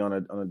will be on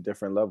a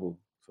different level.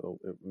 So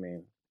I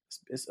mean,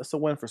 it's a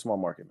win for small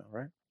market now,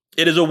 right?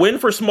 It is a win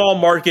for small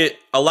market.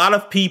 A lot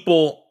of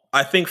people,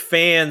 I think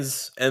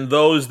fans and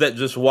those that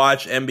just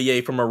watch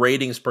NBA from a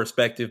ratings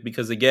perspective,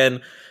 because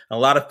again, a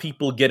lot of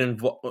people get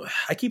involved.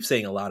 I keep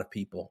saying a lot of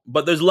people,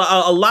 but there's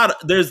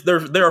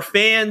there are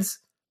fans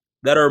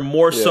that are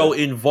more so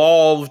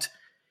involved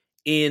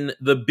in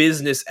the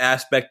business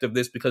aspect of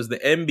this, because the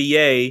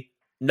NBA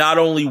not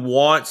only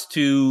wants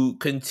to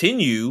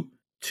continue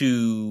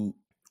to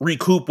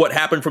recoup what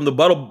happened from the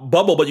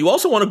bubble, but you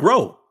also want to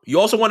grow. You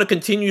also want to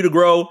continue to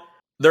grow.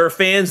 There are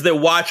fans that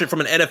watch it from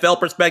an NFL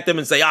perspective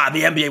and say,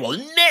 the NBA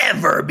will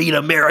never beat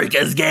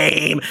America's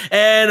game.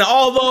 And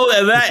although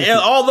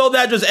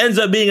that just ends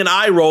up being an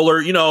eye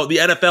roller, the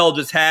NFL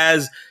just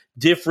has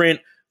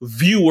different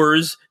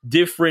viewers,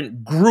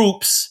 different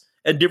groups,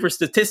 and different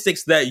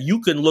statistics that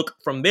you can look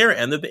from their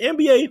end that the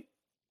NBA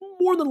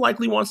more than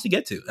likely wants to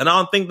get to. And I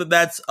don't think that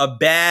that's a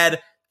bad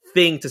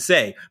thing to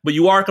say, but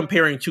you are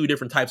comparing 2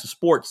 different types of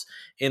sports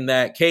in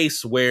that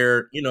case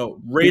where,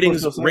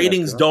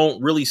 ratings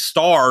don't really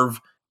starve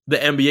the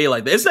NBA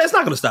like that. It's not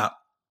going to stop.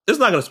 It's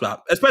not going to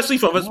stop, especially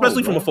from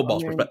a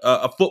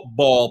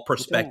football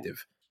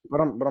perspective.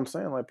 But I'm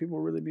saying, like, people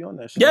really be on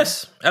that shit.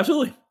 Yes,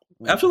 absolutely.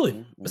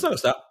 Absolutely. It's not going to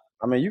stop.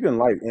 I mean, you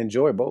can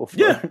enjoy both.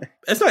 Yeah.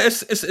 It's not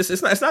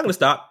going to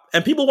stop.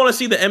 And people want to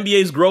see the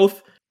NBA's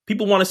growth.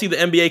 People want to see the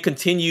NBA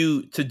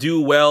continue to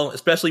do well,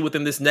 especially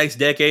within this next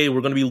decade.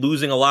 We're going to be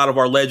losing a lot of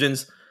our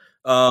legends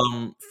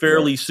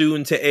fairly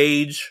soon to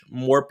age.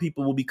 More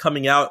people will be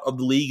coming out of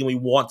the league, and we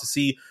want to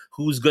see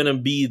who's going to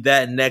be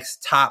that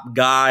next top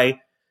guy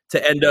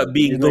to end up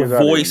being the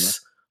voice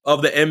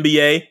of the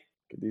NBA.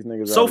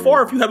 So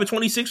far, if you have a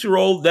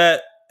 26-year-old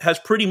that has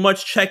pretty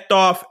much checked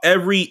off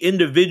every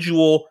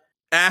individual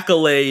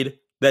accolade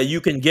that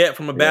you can get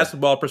from a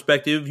basketball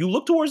perspective, you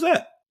look towards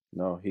that.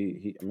 No,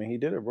 he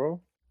did it,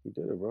 bro. He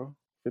did it, bro.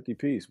 50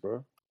 piece,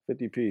 bro.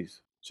 50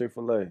 piece.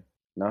 Chick-fil-A.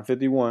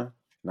 951.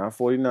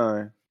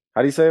 949.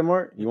 How do you say it,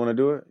 Mark? You want to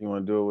do it? You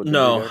want to do it with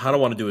No, I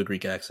don't want to do a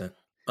Greek accent.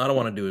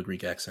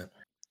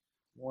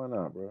 Why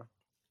not, bro?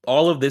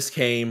 All of this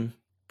came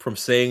from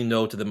saying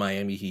no to the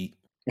Miami Heat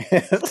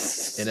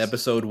in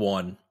episode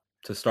 1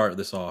 to start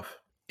this off.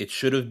 It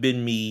should have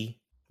been me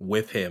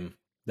with him.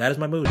 That is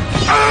my mood.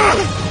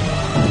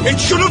 It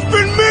should have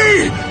been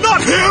me,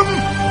 not him!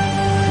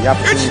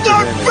 It's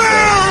not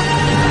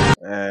fair!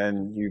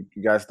 And you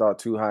guys thought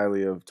too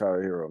highly of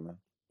Tyler Hero, man.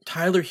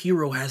 Tyler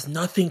Hero has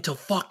nothing to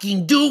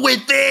fucking do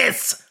with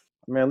this!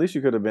 I mean, at least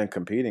you could have been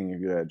competing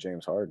if you had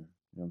James Harden.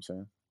 You know what I'm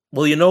saying?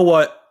 Well, you know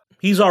what?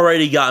 He's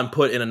already gotten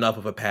put in enough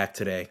of a pack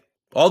today.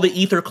 All the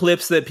ether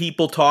clips that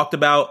people talked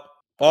about,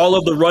 all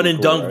of the run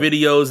and dunk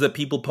videos that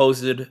people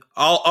posted,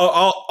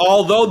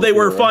 although they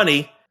were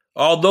funny,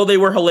 although they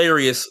were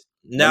hilarious,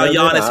 now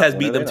Giannis has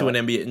beat them to an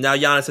NBA. Now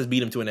Giannis has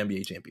beat him to an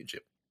NBA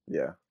championship.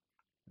 Yeah,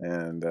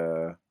 and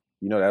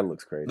that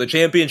looks crazy. The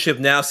championship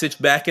now sits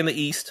back in the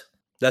East.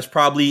 That's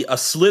probably a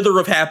slither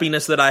of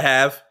happiness that I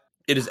have.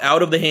 It is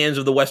out of the hands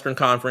of the Western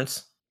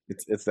Conference.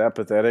 It's that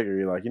pathetic, or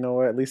you're like, you know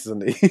what? At least it's in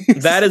the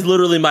East. That is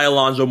literally my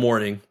Alonzo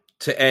Mourning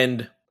to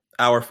end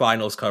our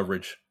finals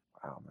coverage.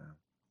 Wow, man.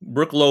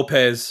 Brook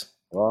Lopez,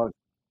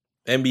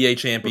 NBA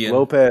champion.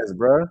 Brook Lopez,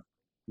 bro.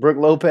 Brook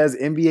Lopez,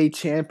 NBA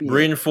champion.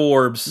 Bryn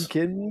Forbes. You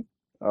kidding me?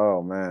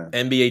 Oh, man.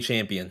 NBA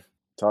champion.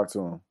 Talk to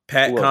him.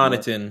 Pat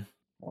Connaughton.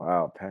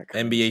 Wow, Pat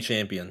Connaughton. NBA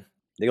champion.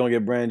 They're going to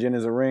get Brandon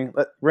Jennings a ring?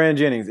 Brandon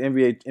Jennings,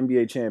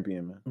 NBA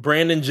champion,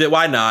 man.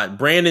 Why not?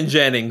 Brandon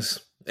Jennings,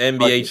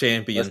 NBA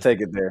champion. Let's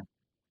take it there.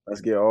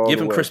 Let's get all Give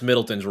the him way. Chris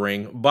Middleton's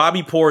ring.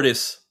 Bobby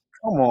Portis.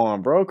 Come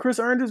on, bro. Chris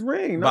earned his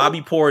ring. No?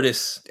 Bobby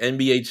Portis,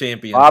 NBA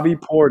champion. Bobby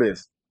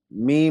Portis.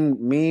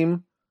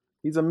 Meme.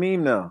 He's a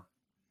meme now.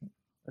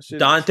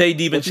 Dante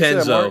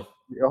DiVincenzo.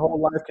 Your whole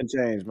life can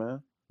change,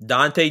 man.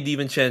 Dante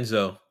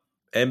DiVincenzo,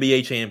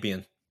 NBA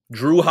champion.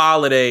 Drew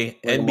Holiday,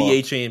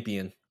 NBA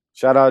champion.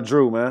 Shout out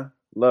Drew, man.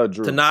 Love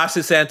Drew.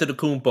 Thanasis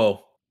Antetokounmpo,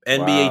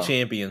 NBA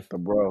champion. The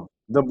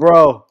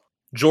bro.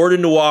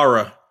 Jordan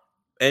Nwora,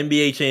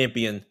 NBA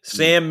champion.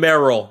 Sam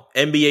Merrill,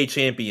 NBA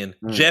champion.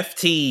 Jeff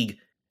Teague,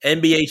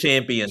 NBA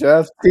champion.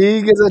 Jeff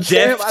Teague is a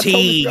Jeff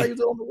Teague,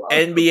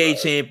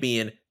 NBA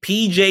champion.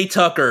 PJ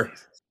Tucker.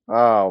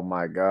 Oh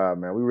my God,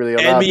 man. We really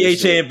allowed NBA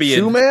this champion.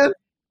 Shoe man?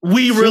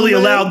 We really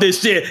allowed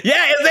this shit.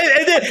 Yeah,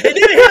 it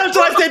didn't hit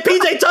until I said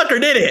PJ Tucker,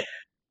 did it?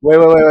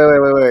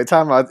 Wait.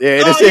 Time out.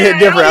 Yeah, this shit hit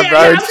different after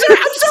I heard. I'm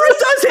sure it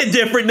does hit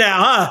different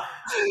now, huh?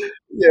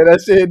 Yeah,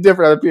 that shit hit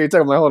different after PJ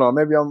Tucker. I'm like, hold on,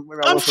 maybe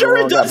I'm sure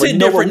it does hit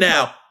different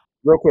now.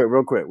 Real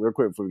quick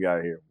before we got out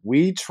of here.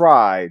 We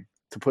tried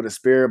to put a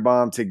spirit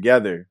bomb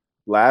together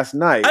last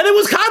night. And it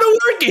was kind of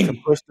working.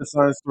 To push the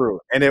Suns through.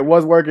 And it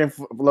was working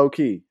low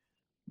key.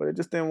 But it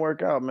just didn't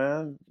work out,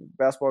 man.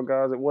 Basketball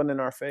guys, it wasn't in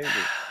our favor.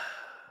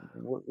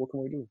 What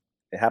can we do?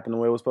 It happened the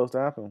way it was supposed to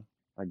happen,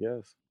 I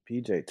guess.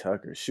 PJ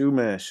Tucker, shoe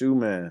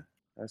man.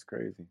 That's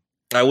crazy.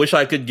 I wish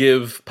I could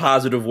give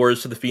positive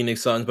words to the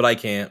Phoenix Suns, but I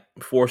can't.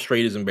 4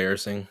 straight is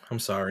embarrassing. I'm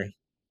sorry.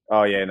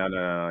 Oh, yeah,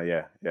 no.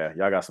 Yeah.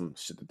 Y'all got some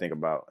shit to think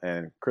about.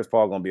 And Chris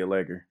Paul going to be a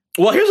Laker.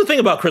 Well, here's the thing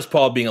about Chris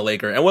Paul being a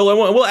Laker, and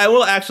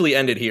we'll actually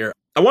end it here.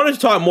 I wanted to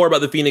talk more about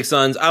the Phoenix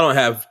Suns. I don't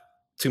have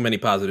too many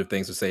positive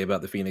things to say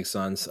about the Phoenix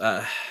Suns.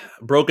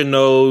 Broken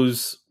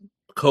nose,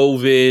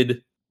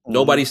 COVID,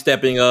 nobody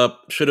stepping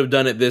up, should have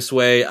done it this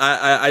way.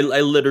 I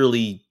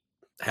literally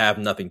have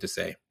nothing to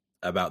say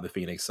about the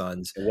Phoenix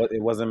Suns.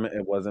 It wasn't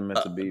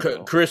meant to be.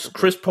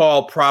 Chris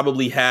Paul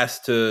probably has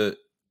to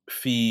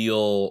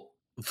feel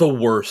the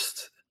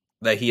worst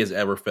that he has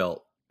ever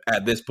felt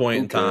at this point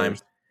in time.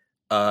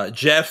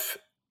 Jeff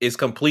is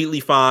completely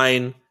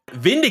fine,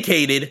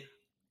 vindicated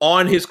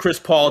on his Chris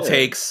Paul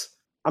takes.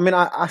 I mean,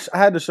 I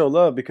had to show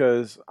love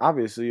because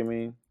obviously, I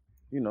mean,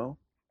 you know,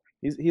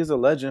 he's a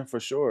legend for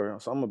sure.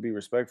 So I'm gonna be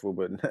respectful.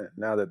 But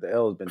now that the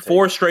L has been taken,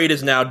 4 straight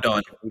is now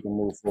done. We can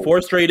move forward.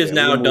 4 straight is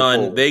now done.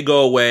 Forward. They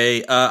go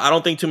away. I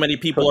don't think too many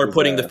people are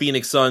putting the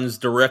Phoenix Suns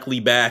directly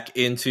back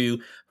into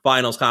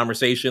finals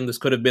conversation. This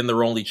could have been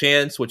their only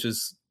chance, which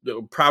is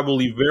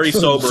probably very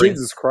sobering.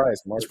 Jesus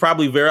Christ, Mark. It's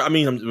probably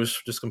I'm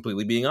just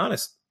completely being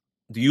honest.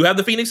 Do you have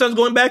the Phoenix Suns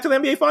going back to the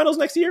NBA Finals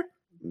next year?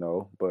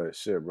 No, but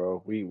shit,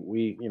 bro.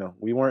 We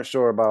weren't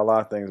sure about a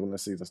lot of things when the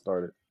season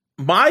started.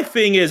 My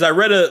thing is, I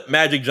read a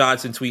Magic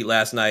Johnson tweet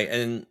last night,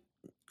 and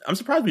I'm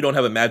surprised we don't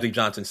have a Magic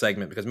Johnson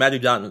segment because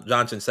Magic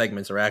Johnson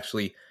segments are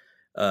actually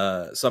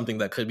something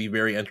that could be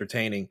very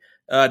entertaining.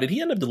 Did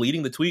he end up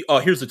deleting the tweet? Oh,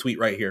 here's the tweet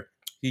right here.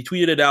 He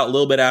tweeted it out a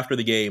little bit after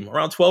the game,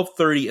 around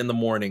 12:30 in the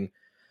morning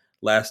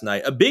last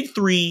night. A big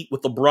 3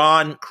 with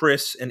LeBron,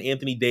 Chris, and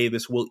Anthony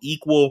Davis will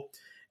equal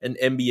an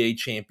NBA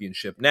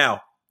championship.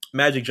 Now,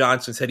 Magic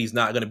Johnson said he's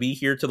not going to be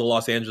here to the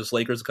Los Angeles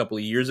Lakers a couple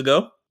of years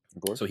ago.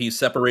 So he's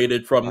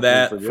separated from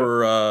that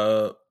for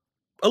a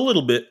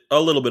little bit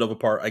of a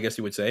part, I guess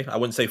you would say. I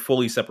wouldn't say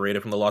fully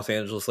separated from the Los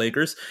Angeles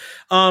Lakers.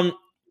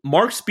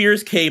 Mark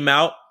Spears came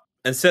out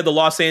and said the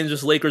Los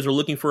Angeles Lakers are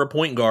looking for a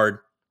point guard.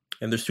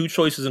 And there's 2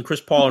 choices in Chris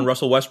Paul and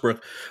Russell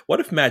Westbrook. What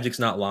if Magic's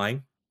not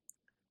lying?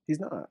 He's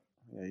not.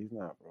 Yeah, he's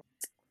not, bro.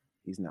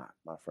 He's not,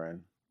 my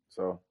friend.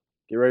 So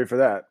get ready for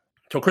that.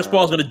 So Chris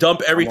Paul's going to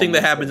dump everything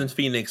that happens in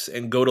Phoenix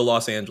and go to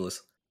Los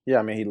Angeles. Yeah,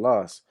 I mean, he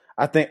lost.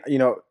 I think,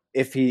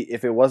 if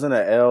it wasn't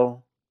an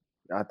L,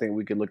 I think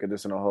we could look at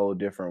this in a whole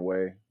different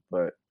way.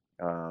 But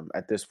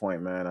at this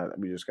point, man,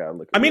 we just got to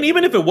look at it. I mean,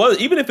 even if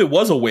it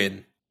was a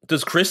win,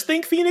 does Chris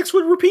think Phoenix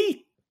would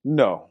repeat?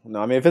 No.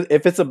 I mean,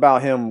 if it's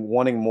about him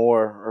wanting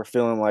more or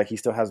feeling like he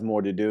still has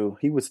more to do,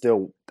 he would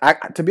still.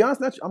 To be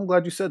honest, I'm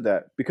glad you said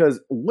that because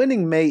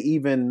winning may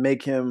even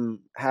make him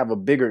have a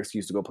bigger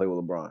excuse to go play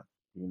with LeBron.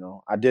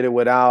 I did it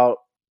without.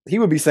 He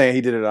would be saying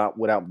he did it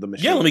without the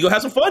machine. Yeah, let me go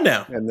have some fun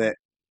now. And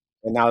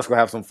now let's go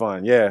have some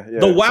fun. Yeah.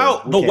 The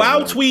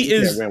wow tweet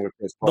is the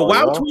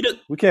wow tweet.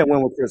 We can't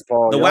win with Chris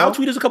Paul. The wow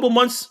tweet is a couple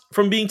months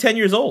from being 10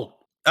 years old.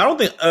 I don't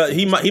think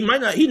he might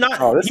not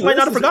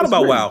have forgot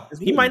about WoW.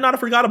 He might not have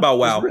forgot about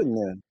WoW.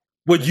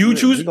 Would you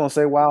choose? You gonna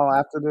say WoW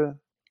after the?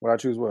 Would I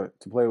choose what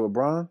to play with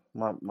Bron?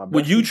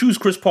 Would you choose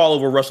Chris Paul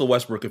over Russell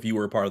Westbrook if you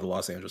were a part of the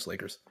Los Angeles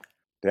Lakers?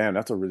 Damn,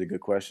 that's a really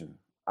good question.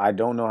 I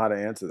don't know how to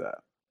answer that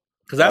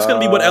because that's going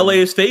to be what LA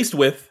is faced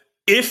with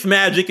if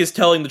Magic is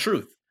telling the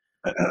truth.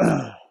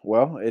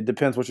 Well, it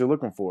depends what you're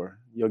looking for.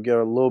 You'll get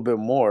a little bit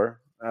more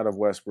out of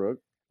Westbrook.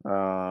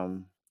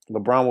 LeBron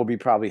will be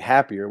probably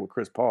happier with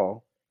Chris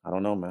Paul. I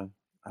don't know, man.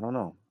 I don't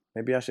know.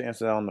 Maybe I should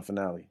answer that on the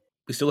finale.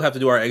 We still have to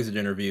do our exit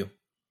interview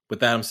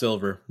with Adam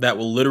Silver. That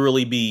will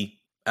literally be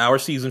our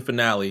season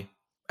finale.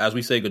 As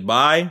we say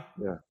goodbye,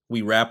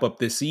 we wrap up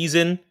this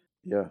season.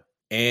 Yeah.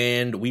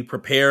 And we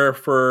prepare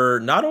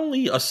for not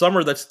only a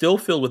summer that's still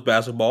filled with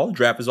basketball, the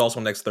draft is also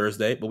next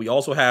Thursday, but we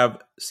also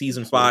have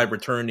season 5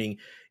 returning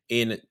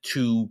in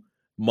 2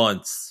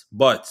 months.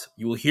 But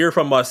you will hear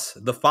from us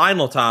the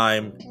final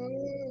time.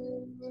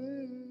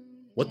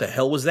 What the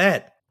hell was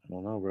that? I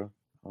don't know, bro.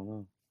 I don't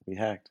know. We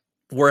hacked.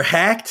 We're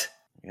hacked?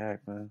 We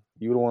hacked, man.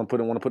 You would want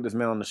to put this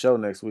man on the show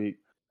next week.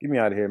 Get me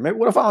out of here. Maybe,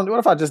 what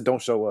if I just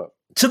don't show up?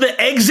 To the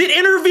exit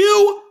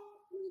interview?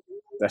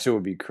 That shit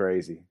would be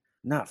crazy.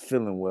 Not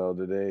feeling well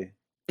today.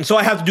 So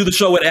I have to do the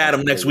show with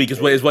Adam next week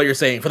is what you're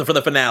saying for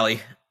the finale.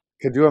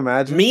 Could you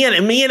imagine? Me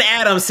and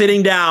Adam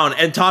sitting down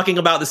and talking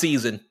about the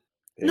season.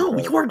 Yeah, no,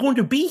 you are going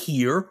to be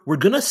here. We're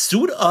going to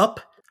suit up,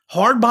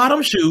 hard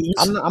bottom shoes.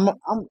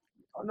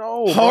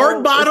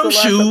 Hard bottom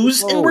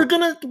shoes, and we're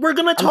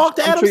gonna talk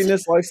to Adam. Treating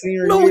this like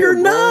senior no, year, you're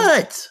bro.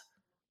 Not.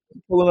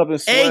 I'm pulling up in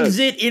sweat.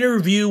 Exit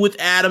interview with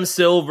Adam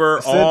Silver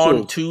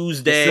on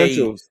Tuesday.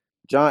 Essentials.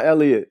 John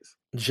Elliott.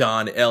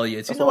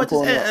 You know what?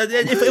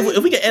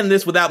 If we can end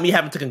this without me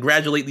having to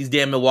congratulate these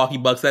damn Milwaukee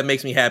Bucks, that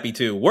makes me happy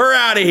too. We're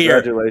out of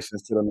here.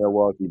 Congratulations to the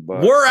Milwaukee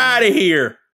Bucks. We're out of here.